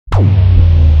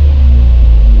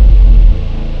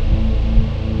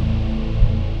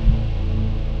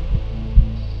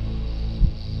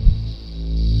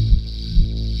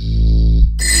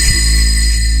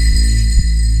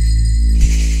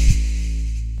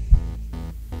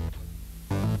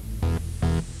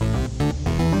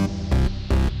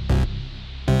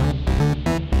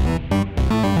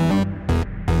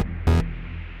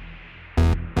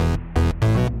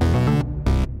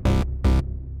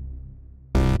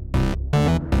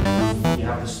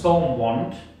have the Storm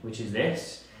wand, which is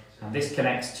this, and this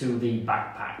connects to the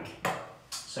backpack.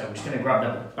 So we're just going to grab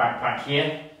the backpack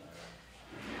here,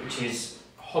 which is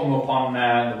hung up on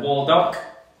the wall dock.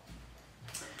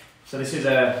 So this is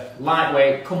a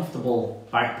lightweight, comfortable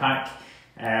backpack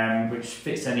which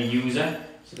fits any user.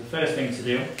 So the first thing to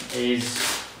do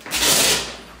is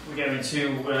we're going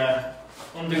to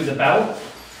undo the belt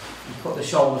and put the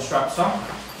shoulder straps on.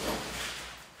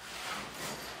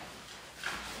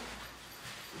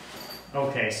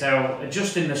 Okay, so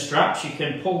adjusting the straps, you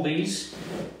can pull these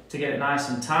to get it nice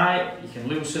and tight. You can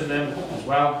loosen them as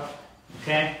well.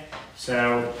 Okay,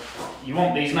 so you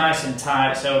want these nice and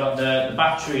tight so that the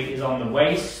battery is on the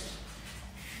waist,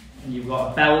 and you've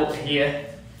got a belt here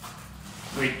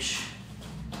which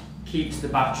keeps the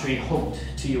battery hooked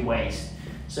to your waist.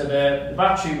 So the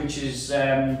battery, which is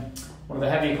one of the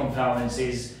heavier components,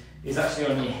 is actually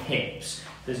on your hips.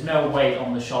 There's no weight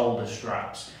on the shoulder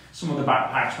straps. Some of the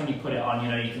backpacks, when you put it on,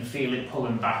 you can feel it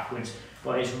pulling backwards,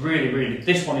 but it's really,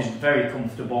 this one is very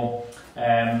comfortable.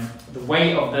 The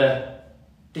weight of the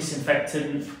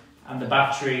disinfectant and the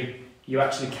battery, you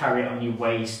actually carry it on your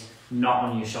waist, not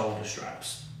on your shoulder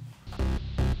straps.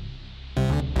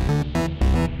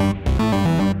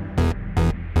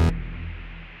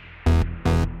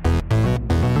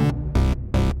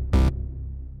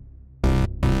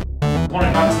 One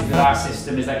advantage of our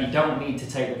system is that you don't need to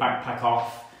take the backpack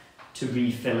off to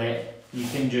refill it. You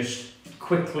can just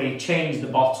quickly change the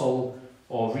bottle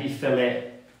or refill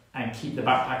it and keep the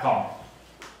backpack on.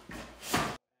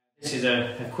 This is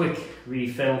a quick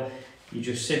refill. You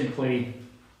just simply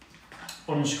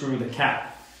unscrew the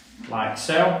cap like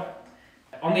so.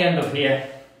 On the end of here,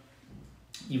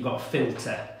 you've got a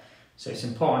filter. So it's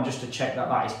important just to check that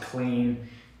that is clean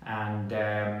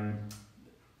and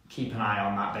keep an eye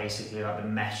on that, basically, that the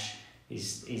mesh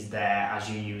is there as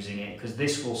you're using it, because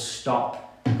this will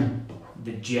stop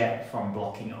the jet from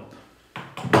blocking up.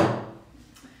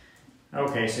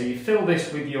 Okay, so you fill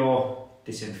this with your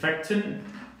disinfectant,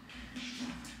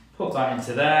 put that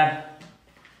into there,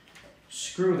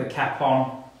 screw the cap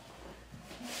on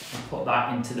and put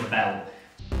that into the belt.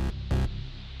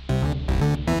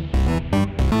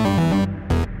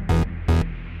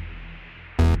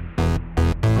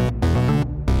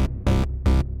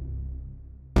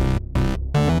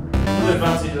 The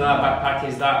advantage of our backpack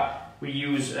is that we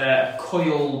use a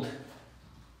coiled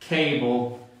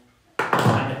cable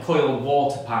and a coiled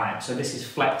water pipe, so this is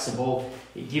flexible.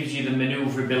 It gives you the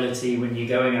manoeuvrability when you're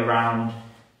going around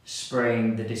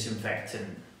spraying the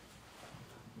disinfectant.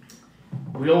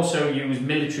 We also use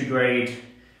military grade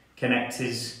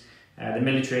connectors. The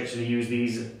military actually use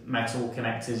these metal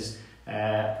connectors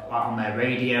on their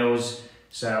radios,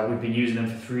 so we've been using them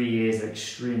for 3 years. They're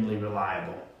extremely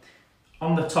reliable.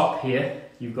 On the top here,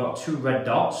 you've got 2 red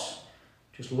dots.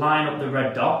 Just line up the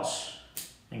red dots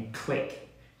and click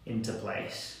into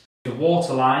place. The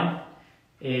water line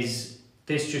is,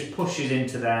 this just pushes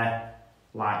into there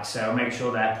like so. Make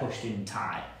sure they're pushed in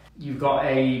tight. You've got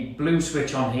a blue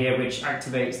switch on here which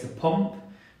activates the pump.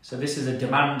 So this is a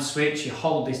demand switch. You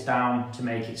hold this down to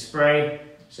make it spray.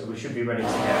 So we should be ready to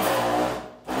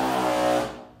go.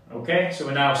 Okay, so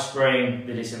we're now spraying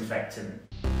the disinfectant.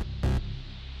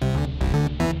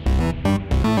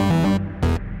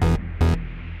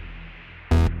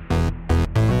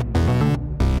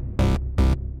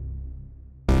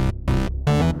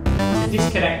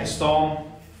 Disconnect the Storm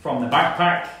from the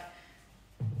backpack.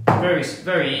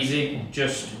 Very easy.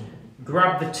 Just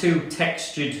grab the 2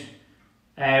 textured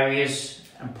areas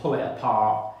and pull it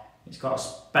apart. It's got a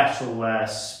special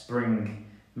spring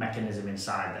mechanism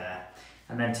inside there.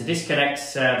 And then to disconnect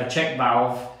the check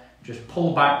valve, just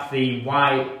pull back the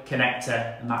white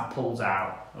connector and that pulls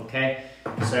out. Okay,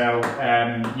 so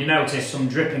you notice some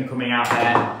dripping coming out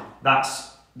there.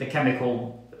 That's the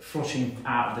chemical flushing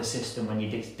out of the system when you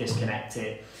disconnect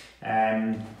it.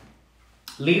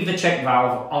 Leave the check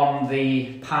valve on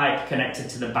the pipe connected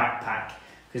to the backpack,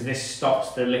 because this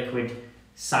stops the liquid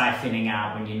siphoning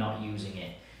out when you're not using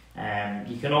it.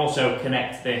 You can also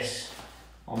connect this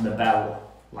on the belt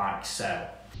like so.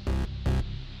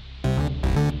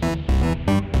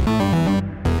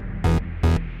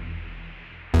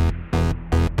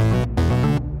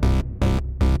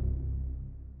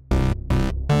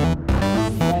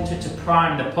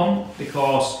 Prime the pump,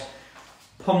 because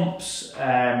pumps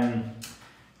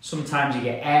sometimes you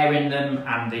get air in them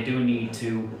and they do need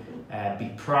to be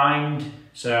primed.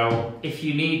 So if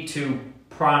you need to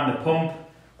prime the pump,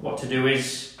 what to do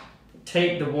is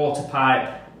take the water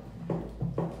pipe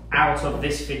out of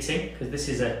this fitting, because this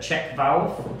is a check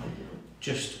valve.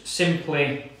 Just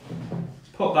simply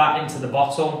put that into the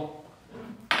bottle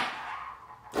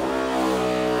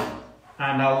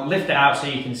and I'll lift it out so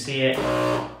you can see it.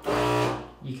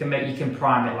 You can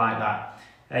prime it like that.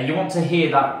 You want to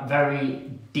hear that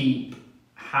very deep,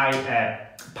 high,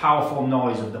 powerful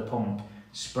noise of the pump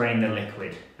spraying the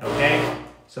liquid. Okay,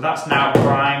 so that's now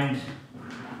primed.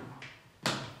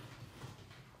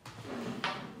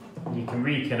 You can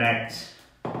reconnect,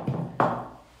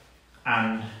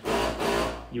 and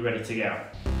you're ready to go.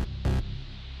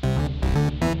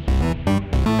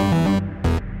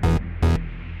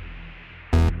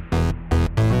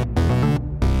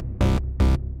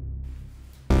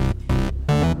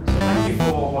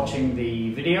 Watching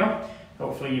the video.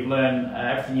 Hopefully you've learned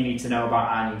everything you need to know about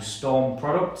our new Storm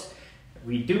product.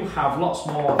 We do have lots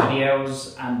more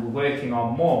videos, and we're working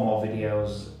on more and more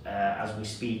videos as we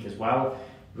speak as well,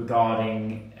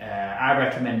 regarding our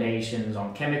recommendations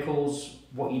on chemicals,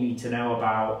 what you need to know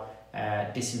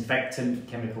about disinfectant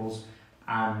chemicals,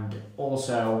 and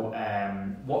also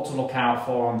what to look out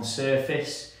for on the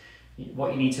surface,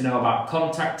 what you need to know about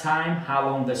contact time, how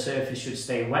long the surface should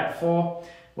stay wet for,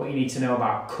 what you need to know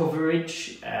about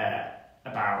coverage,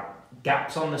 about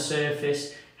gaps on the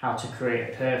surface, how to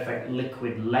create a perfect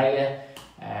liquid layer,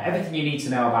 everything you need to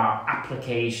know about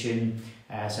application.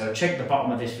 So check the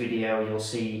bottom of this video, you'll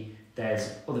see there's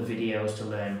other videos to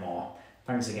learn more.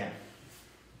 Thanks again.